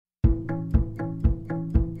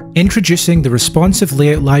Introducing the responsive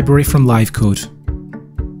layout library from LiveCode.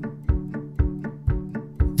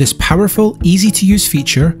 This powerful, easy-to-use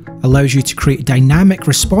feature allows you to create dynamic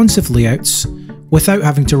responsive layouts without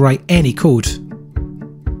having to write any code.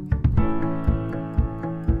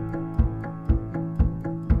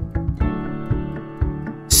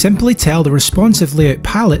 Simply tell the responsive layout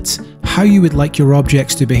palette how you would like your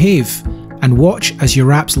objects to behave, and watch as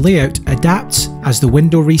your app's layout adapts as the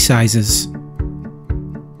window resizes.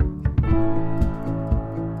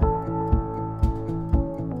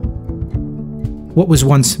 What was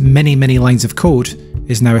once many lines of code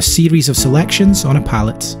is now a series of selections on a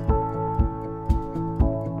palette.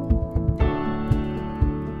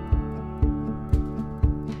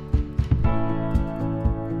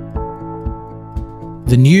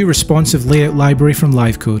 The new responsive layout library from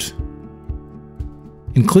LiveCode.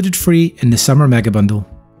 Included free in the Summer Mega Bundle.